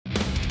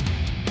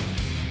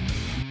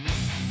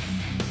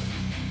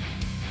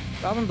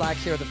Robin Black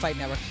here with the Fight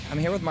Network. I'm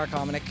here with Mark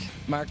Hominick.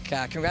 Mark,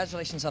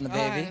 congratulations on the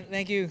baby.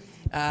 Thank you.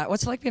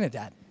 What's it like being a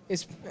dad?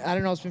 I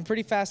don't know, it's been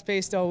pretty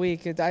fast-paced all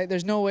week.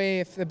 There's no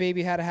way if the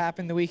baby had to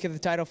happen the week of the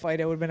title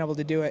fight, I would have been able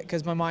to do it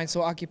because my mind's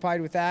so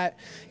occupied with that.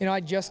 You know, I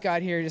just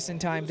got here just in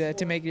time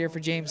to make it here for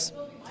James.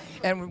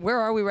 And where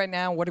are we right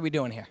now? What are we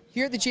doing here?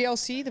 Here at the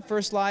JLC, the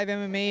first live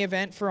MMA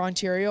event for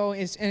Ontario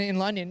is in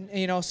London.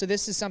 You know, so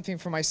this is something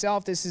for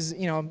myself. This is,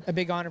 you know, a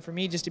big honor for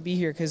me just to be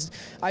here because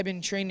I've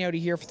been training out of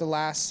here for the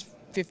last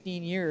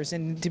 15 years,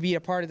 and to be a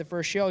part of the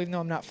first show, even though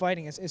I'm not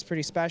fighting, it's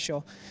pretty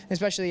special.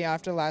 Especially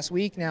after last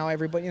week now,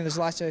 everybody, you know, there's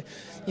lots of,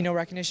 you know,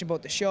 recognition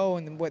about the show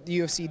and what the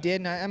UFC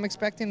did, and I'm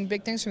expecting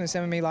big things from this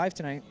MMA Live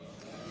tonight.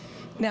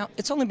 Now,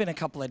 it's only been a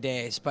couple of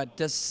days, but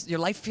does your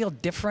life feel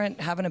different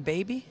having a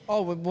baby?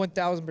 Oh,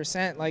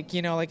 1,000%. Like,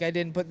 you know, like I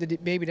didn't put the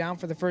baby down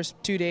for the first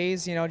 2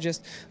 days. You know,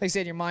 just like I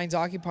said, your mind's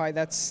occupied.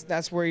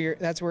 That's where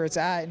it's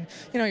at. And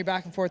you know, you're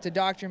back and forth to the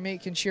doctor,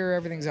 making sure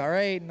everything's all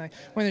right. And like,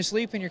 when they're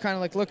sleeping, you're kind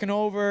of like looking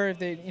over. If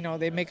they, you know,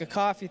 they make a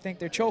cough, you think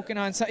they're choking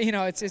on something. You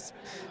know, it's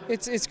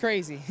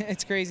crazy.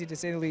 It's crazy to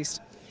say the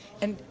least.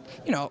 And,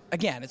 you know,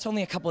 again, it's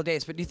only a couple of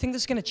days, but do you think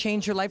this is going to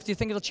change your life? Do you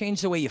think it'll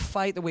change the way you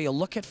fight, the way you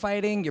look at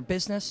fighting, your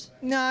business?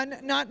 No,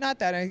 not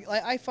that.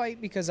 I fight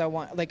because I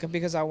want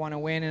to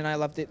win, and I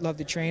love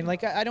to train.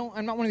 Like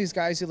I'm not one of these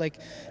guys who like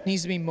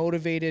needs to be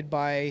motivated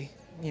by,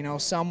 you know,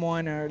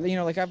 someone, or, you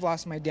know, like I've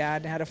lost my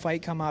dad and had a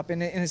fight come up,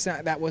 and it's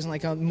not, that wasn't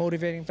like a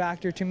motivating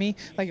factor to me.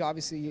 Like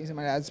obviously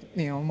my dad's,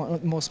 you know,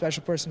 the most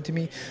special person to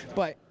me,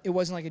 but it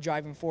wasn't like a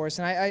driving force.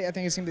 And I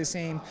think it's gonna be the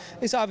same.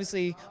 It's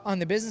obviously on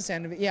the business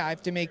end of it. Yeah, I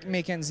have to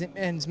make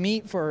ends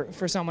meet for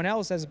someone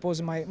else as opposed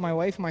to my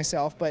wife and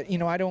myself. But you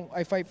know,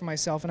 I fight for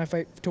myself and I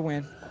fight to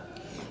win.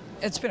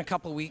 It's been a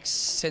couple of weeks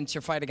since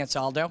your fight against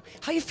Aldo.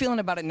 How are you feeling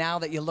about it now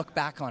that you look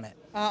back on it?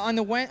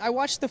 I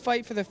watched the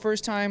fight for the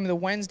first time the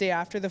Wednesday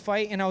after the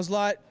fight, and I was a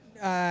lot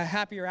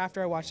happier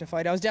after I watched the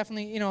fight. I was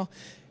definitely, you know,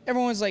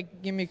 everyone's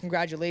like giving me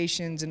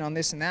congratulations and on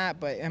this and that,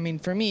 but I mean,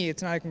 for me,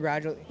 it's not a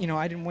congratulation. You know,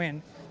 I didn't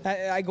win.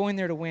 I go in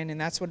there to win, and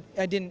that's what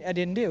I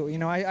didn't do. You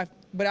know,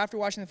 but after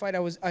watching the fight, I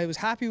was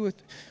happy with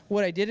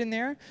what I did in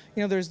there.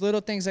 You know, there's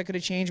little things I could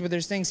have changed, but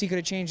there's things he could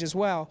have changed as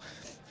well.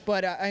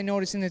 But I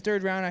noticed in the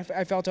third round,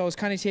 I felt I was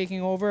kind of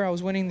taking over. I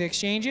was winning the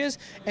exchanges,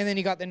 and then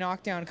he got the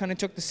knockdown, kind of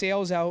took the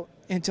sails out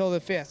until the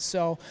fifth.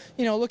 So,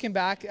 you know, looking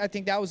back, I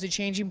think that was the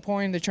changing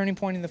point, the turning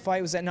point in the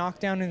fight was that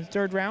knockdown in the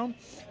third round.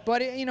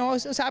 But, you know, I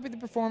was happy with the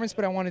performance,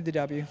 but I wanted the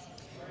W.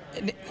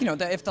 You know,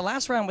 if the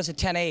last round was a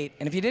 10-8,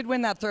 and if you did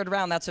win that third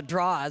round, that's a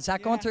draw. Is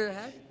that going through your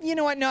head? You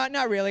know what?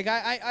 Not really.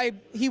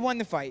 He won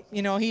the fight.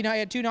 You know, I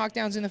had 2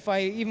 knockdowns in the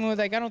fight. Even with,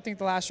 like, I don't think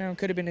the last round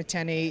could have been a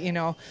 10-8. You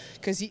know,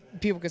 because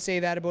people could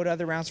say that about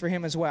other rounds for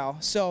him as well.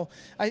 So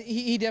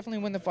he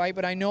definitely won the fight.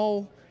 But I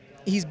know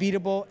he's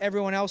beatable.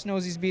 Everyone else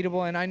knows he's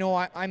beatable, and I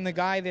know I'm the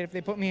guy that if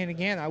they put me in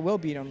again, I will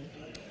beat him.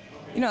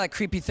 You know that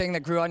creepy thing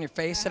that grew on your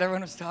face that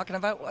everyone was talking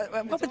about?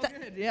 What would that?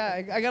 Good.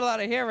 Yeah, I got a lot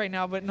of hair right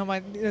now, but no,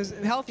 it was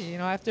healthy. You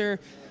know, after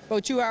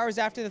about 2 hours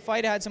after the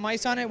fight, I had some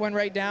ice on it, went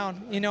right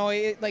down. You know,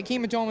 like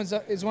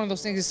hematoma is one of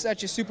those things. It's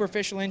such a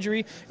superficial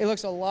injury. It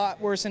looks a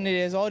lot worse than it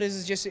is. All it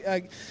is just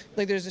like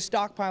there's a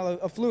stockpile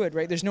of fluid,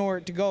 right? There's nowhere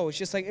to go. It's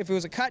just like if it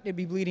was a cut, it'd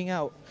be bleeding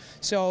out.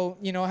 So,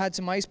 you know, I had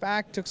some ice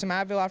back, took some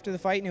Advil after the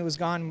fight, and it was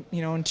gone.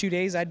 You know, in 2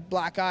 days. I had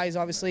black eyes,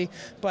 obviously,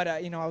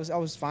 but you know, I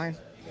was fine.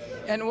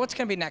 And what's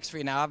going to be next for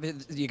you now?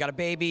 You got a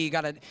baby. You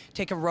got to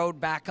take a road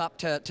back up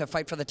to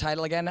fight for the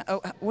title again.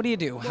 What do you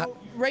do? Well,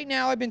 right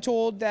now, I've been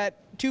told that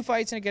 2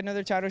 fights and I get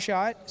another title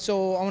shot.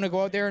 So I want to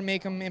go out there and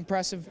make them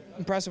impressive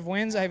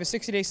wins. I have a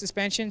 60-day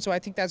suspension, so I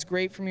think that's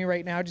great for me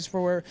right now, just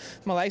for where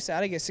my life's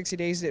at. I get 60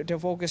 days to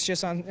focus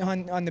just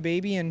on the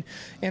baby, and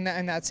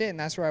that's it, and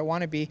that's where I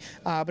want to be.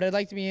 But I'd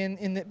like to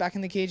be back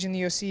in the cage in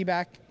the UFC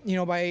back, you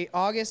know, by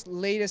August,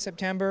 latest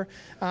September.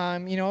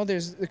 You know,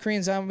 there's the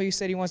Korean Zombie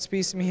said he wants a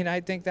piece of me, and I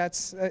think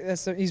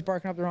he's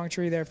barking up the wrong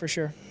tree there for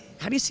sure.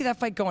 How do you see that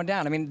fight going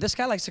down? I mean, this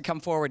guy likes to come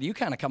forward. You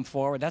kind of come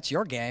forward. That's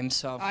your game.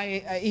 So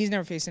he's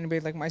never faced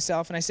anybody like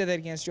myself, and I said that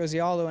against Jose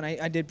Aldo, and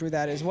I did prove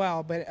that as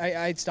well. But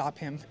I'd stop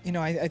him. You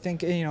know, I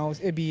think, you know,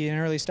 it'd be an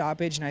early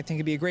stoppage, and I think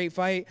it'd be a great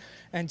fight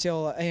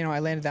until, you know, I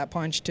landed that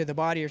punch to the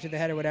body or to the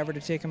head or whatever to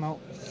take him out.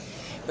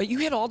 But you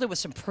hit Aldo with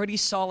some pretty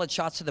solid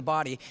shots to the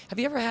body. Have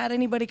you ever had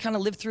anybody kind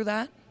of live through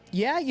that?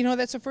 Yeah, you know,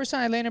 that's the first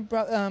time I landed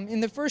in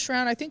the first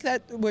round. I think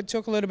that what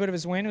took a little bit of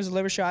his win. It was a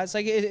liver shot. It's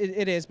like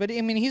it is, but I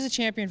mean, he's a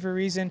champion for a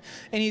reason,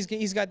 and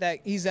he's got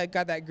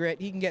that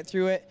grit. He can get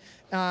through it.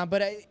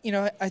 But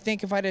I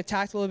think if I'd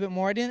attacked a little bit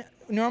more,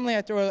 normally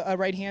I throw a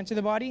right hand to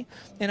the body,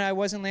 and I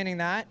wasn't landing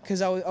that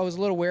because I was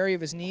a little wary of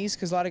his knees,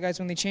 because a lot of guys,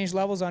 when they change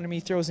levels on him, he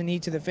throws a knee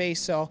to the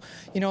face. So,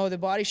 you know, the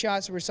body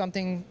shots were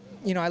something,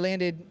 you know, I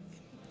landed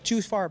too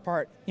far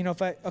apart. You know,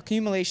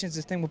 accumulation is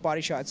the thing with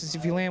body shots. Is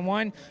if you land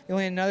one, you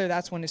land another,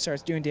 that's when it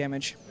starts doing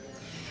damage.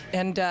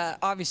 And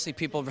obviously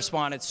people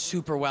responded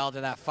super well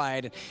to that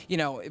fight. And, you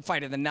know,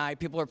 fight of the night,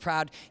 people are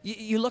proud.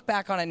 You look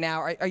back on it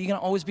now, are you going to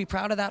always be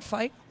proud of that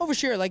fight? Oh, for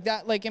sure. Like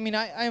that, like, I mean,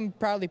 I am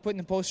proudly putting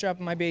the poster up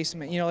in my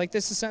basement. You know, like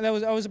this is, that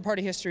was a part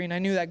of history, and I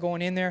knew that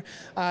going in there.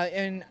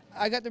 And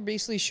I got to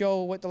basically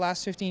show what the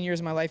last 15 years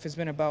of my life has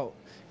been about.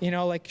 You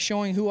know, like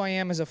showing who I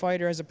am as a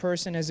fighter, as a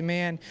person, as a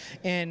man,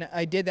 and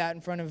I did that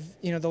in front of,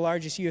 you know, the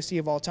largest UFC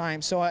of all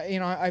time. So,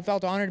 you know, I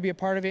felt honored to be a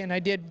part of it, and I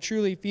did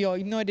truly feel,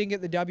 even though I didn't get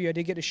the W, I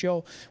did get to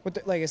show, what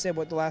the, like I said,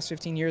 what the last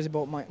 15 years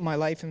about my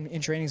life and in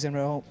trainings have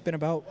been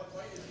about.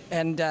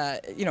 And,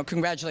 you know,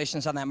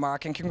 congratulations on that,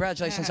 Mark, and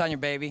congratulations on your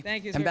baby.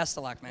 Thank you, sir. And best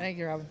of luck, man. Thank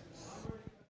you, Robin.